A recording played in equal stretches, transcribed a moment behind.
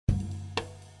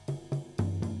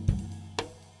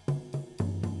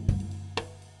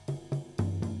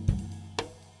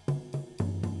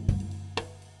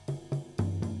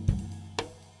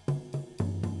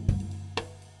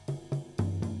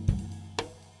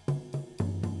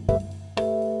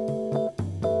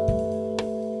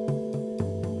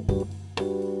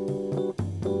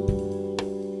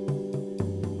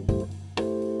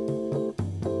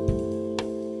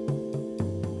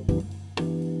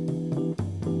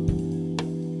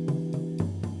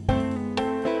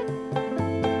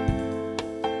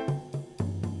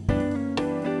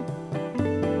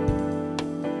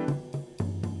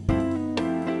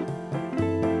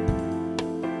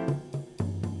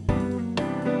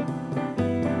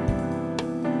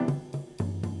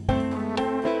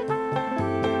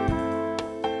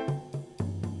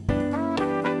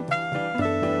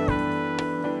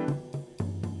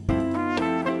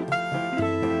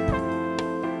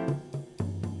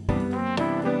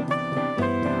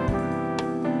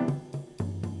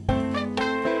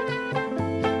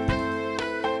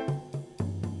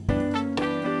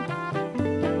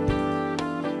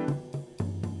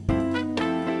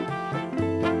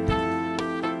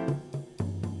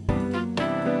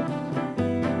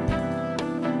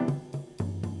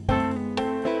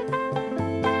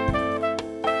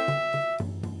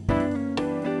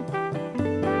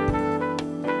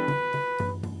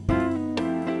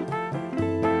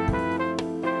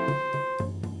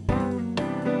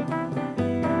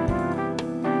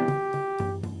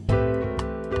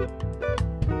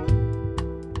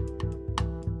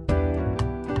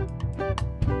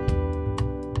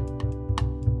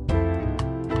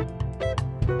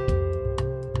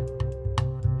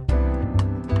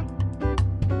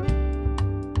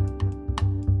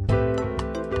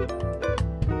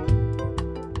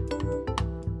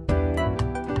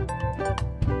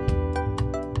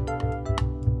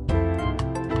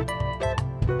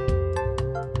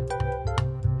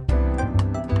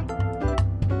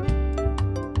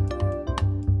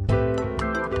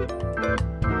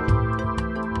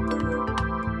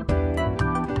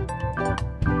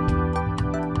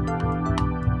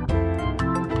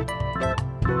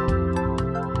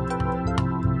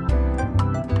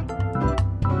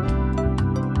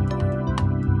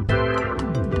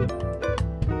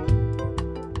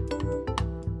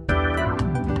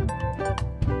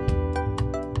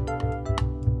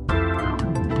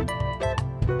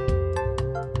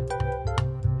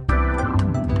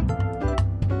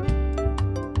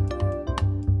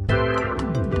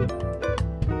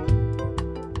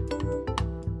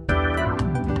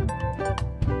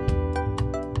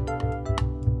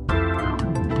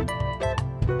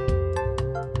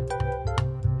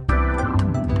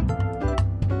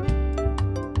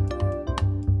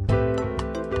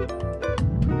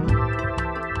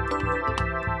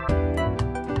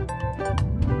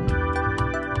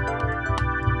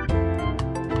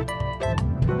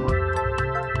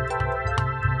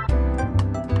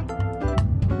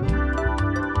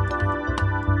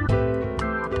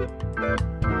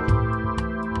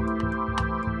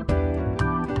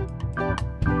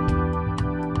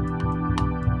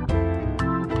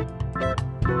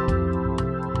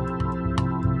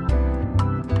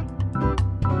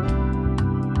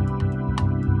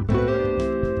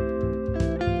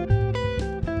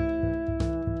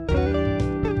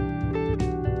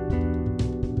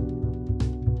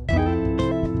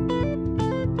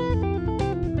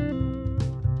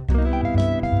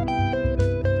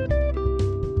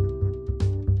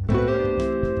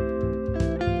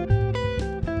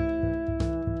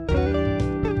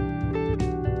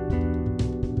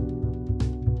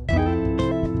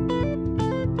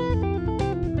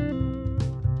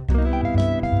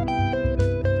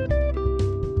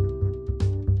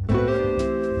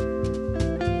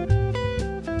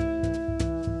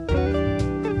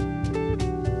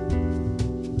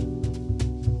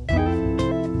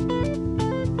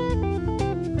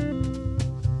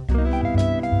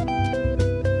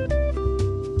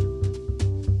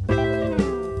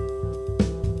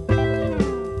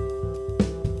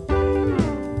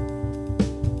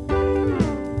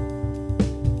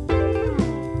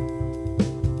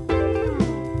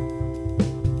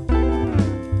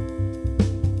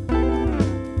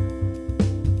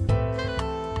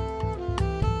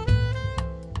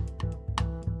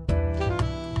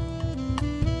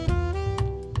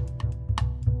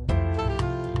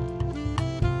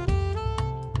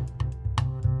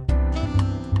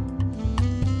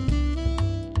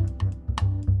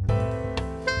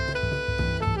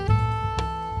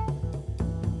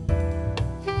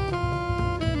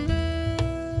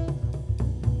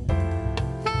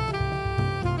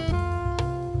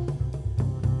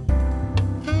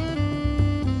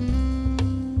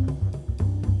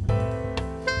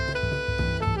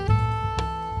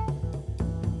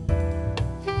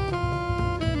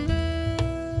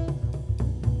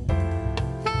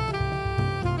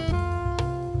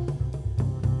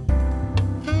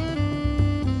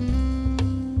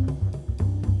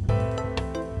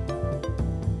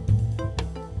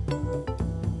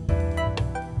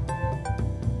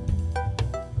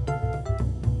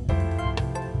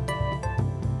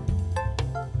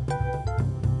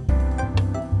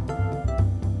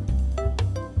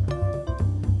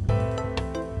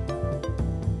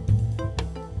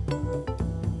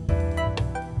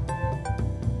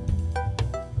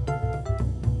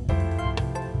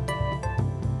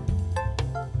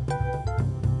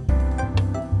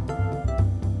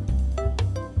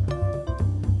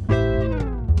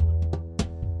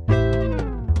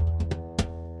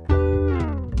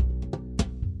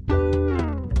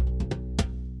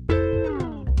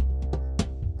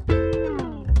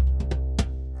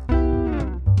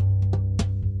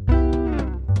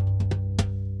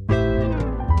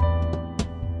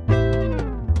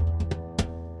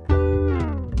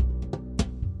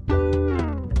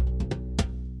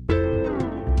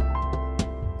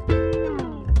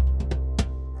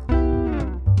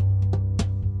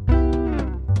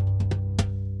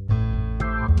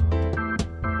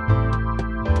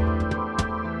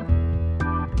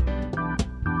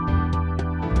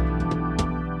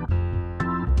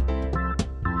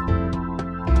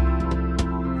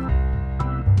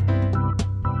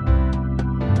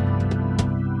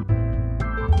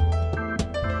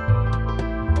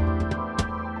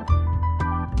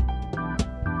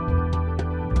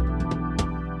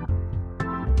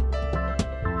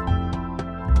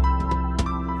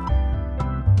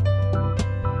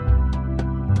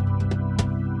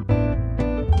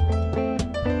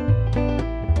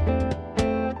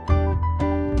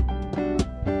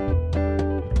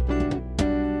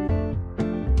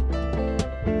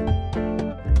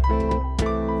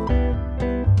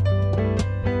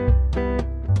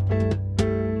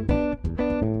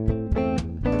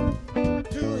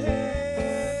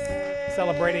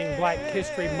Celebrating Black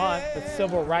History Month, the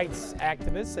civil rights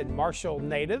activist and Marshall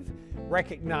native,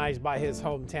 recognized by his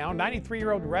hometown,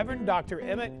 93-year-old Reverend Dr.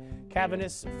 Emmett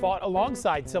Caviness fought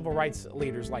alongside civil rights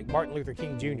leaders like Martin Luther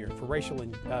King Jr. for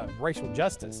racial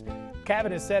justice.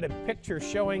 Caviness said a picture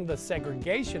showing the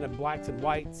segregation of blacks and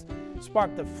whites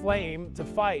sparked a flame to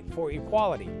fight for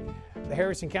equality. The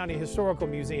Harrison County Historical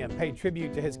Museum paid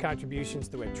tribute to his contributions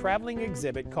through a traveling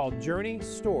exhibit called Journey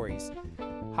Stories,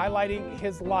 highlighting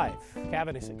his life.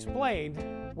 Caviness explained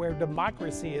where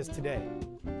democracy is today.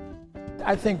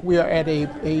 I think we are at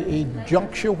a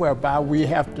juncture whereby we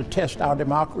have to test our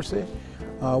democracy.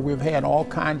 We've had all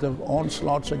kinds of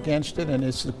onslaughts against it, and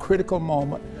it's a critical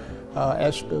moment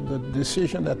as to the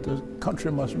decision that the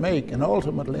country must make. And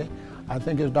ultimately, I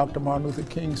think as Dr. Martin Luther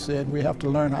King said, we have to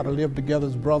learn how to live together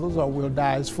as brothers or we'll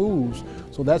die as fools.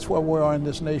 So that's where we are in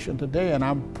this nation today, and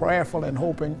I'm prayerful and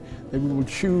hoping that we will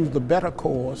choose the better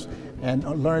course and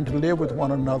learn to live with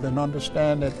one another and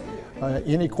understand that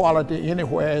inequality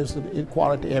anywhere is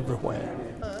equality everywhere.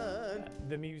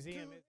 The museum